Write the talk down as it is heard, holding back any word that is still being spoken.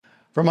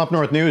From Up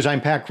North News, I'm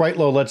Pat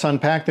Kreitlow. Let's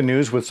unpack the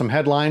news with some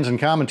headlines and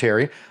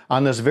commentary.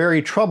 On this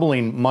very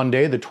troubling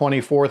Monday, the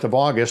 24th of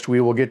August, we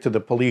will get to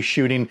the police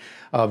shooting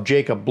of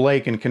Jacob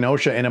Blake in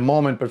Kenosha in a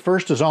moment. But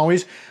first, as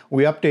always,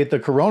 we update the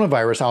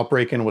coronavirus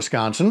outbreak in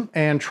Wisconsin,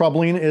 and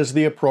troubling is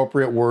the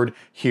appropriate word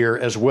here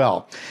as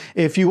well.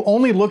 If you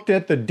only looked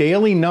at the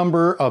daily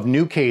number of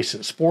new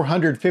cases,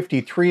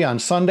 453 on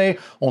Sunday,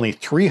 only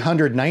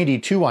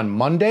 392 on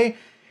Monday,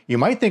 you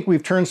might think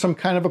we've turned some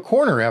kind of a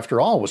corner. After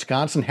all,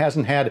 Wisconsin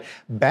hasn't had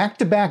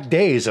back-to-back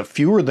days of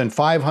fewer than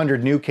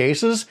 500 new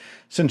cases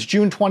since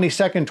June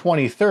 22nd,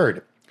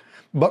 23rd.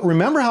 But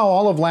remember how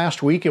all of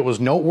last week it was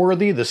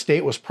noteworthy the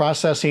state was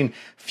processing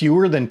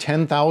fewer than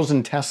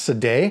 10,000 tests a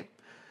day?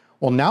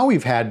 Well, now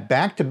we've had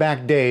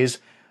back-to-back days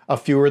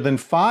of fewer than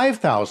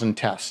 5,000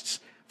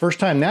 tests. First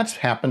time that's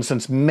happened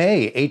since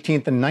May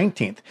 18th and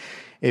 19th.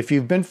 If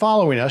you've been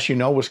following us, you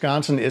know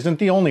Wisconsin isn't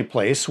the only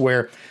place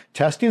where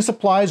testing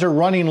supplies are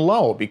running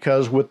low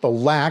because with the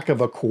lack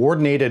of a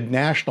coordinated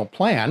national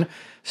plan,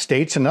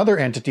 states and other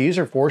entities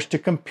are forced to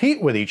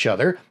compete with each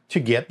other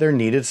to get their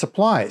needed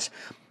supplies.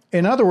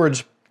 In other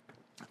words,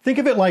 think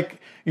of it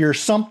like your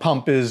sump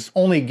pump is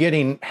only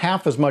getting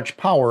half as much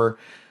power,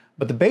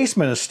 but the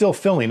basement is still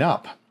filling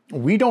up.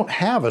 We don't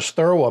have as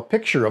thorough a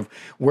picture of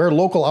where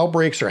local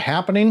outbreaks are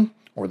happening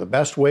or the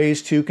best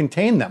ways to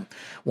contain them.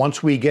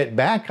 Once we get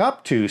back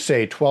up to,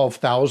 say,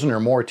 12,000 or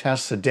more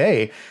tests a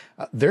day,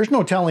 there's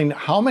no telling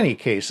how many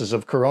cases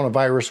of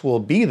coronavirus will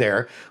be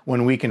there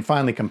when we can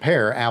finally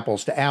compare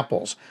apples to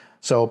apples.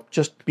 So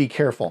just be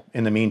careful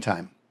in the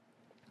meantime.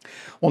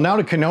 Well, now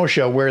to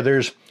Kenosha, where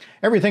there's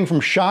everything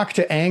from shock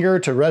to anger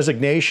to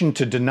resignation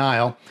to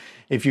denial.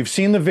 If you've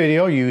seen the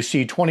video, you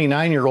see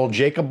 29-year-old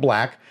Jacob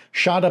Blake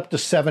shot up to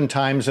 7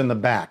 times in the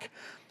back.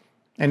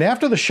 And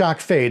after the shock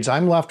fades,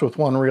 I'm left with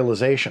one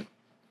realization.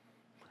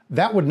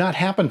 That would not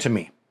happen to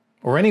me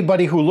or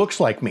anybody who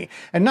looks like me.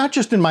 And not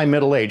just in my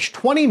middle age.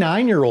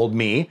 29-year-old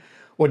me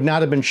would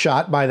not have been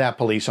shot by that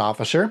police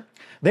officer.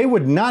 They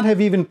would not have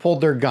even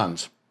pulled their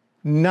guns.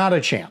 Not a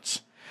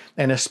chance.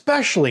 And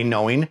especially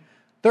knowing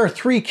there are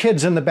 3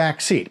 kids in the back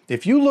seat.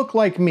 If you look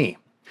like me,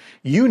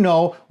 you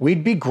know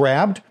we'd be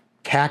grabbed,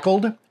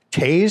 tackled,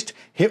 tased,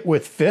 hit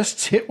with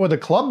fists, hit with a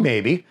club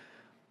maybe.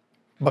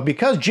 But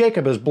because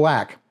Jacob is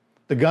black,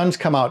 the guns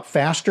come out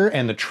faster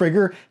and the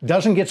trigger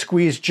doesn't get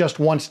squeezed just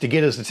once to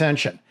get his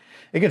attention.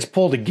 It gets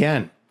pulled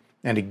again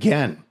and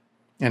again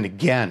and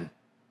again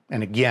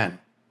and again.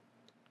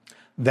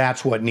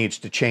 That's what needs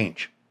to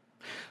change.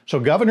 So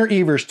Governor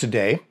Evers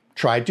today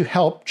tried to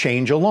help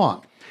change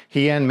along.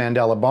 He and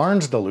Mandela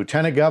Barnes, the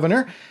lieutenant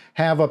governor,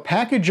 have a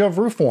package of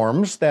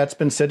reforms that's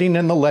been sitting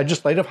in the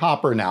legislative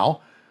hopper now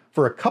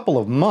for a couple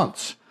of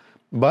months.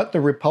 But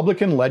the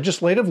Republican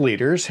legislative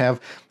leaders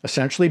have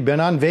essentially been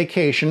on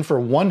vacation for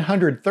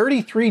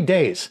 133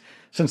 days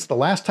since the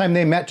last time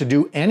they met to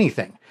do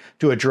anything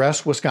to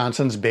address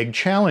Wisconsin's big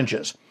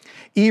challenges.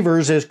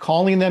 Evers is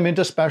calling them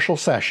into special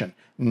session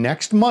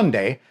next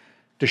Monday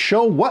to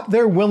show what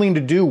they're willing to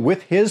do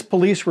with his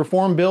police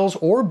reform bills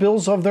or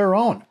bills of their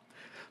own.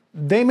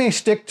 They may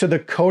stick to the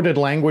coded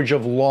language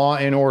of law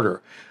and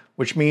order,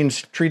 which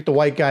means treat the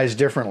white guys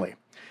differently.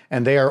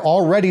 And they are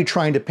already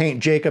trying to paint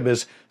Jacob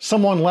as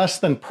someone less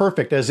than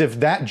perfect, as if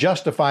that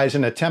justifies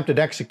an attempted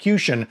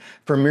execution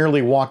for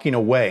merely walking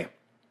away.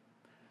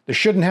 This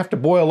shouldn't have to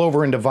boil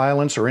over into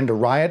violence or into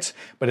riots,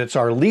 but it's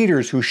our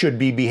leaders who should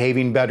be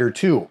behaving better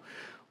too.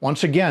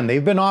 Once again,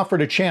 they've been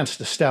offered a chance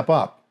to step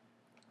up.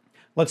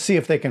 Let's see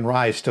if they can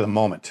rise to the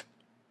moment.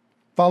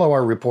 Follow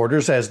our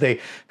reporters as they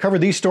cover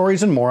these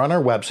stories and more on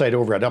our website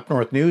over at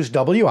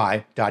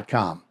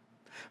upnorthnewswi.com.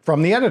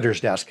 From the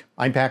editor's desk,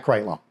 I'm Pat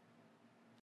Kreitlow.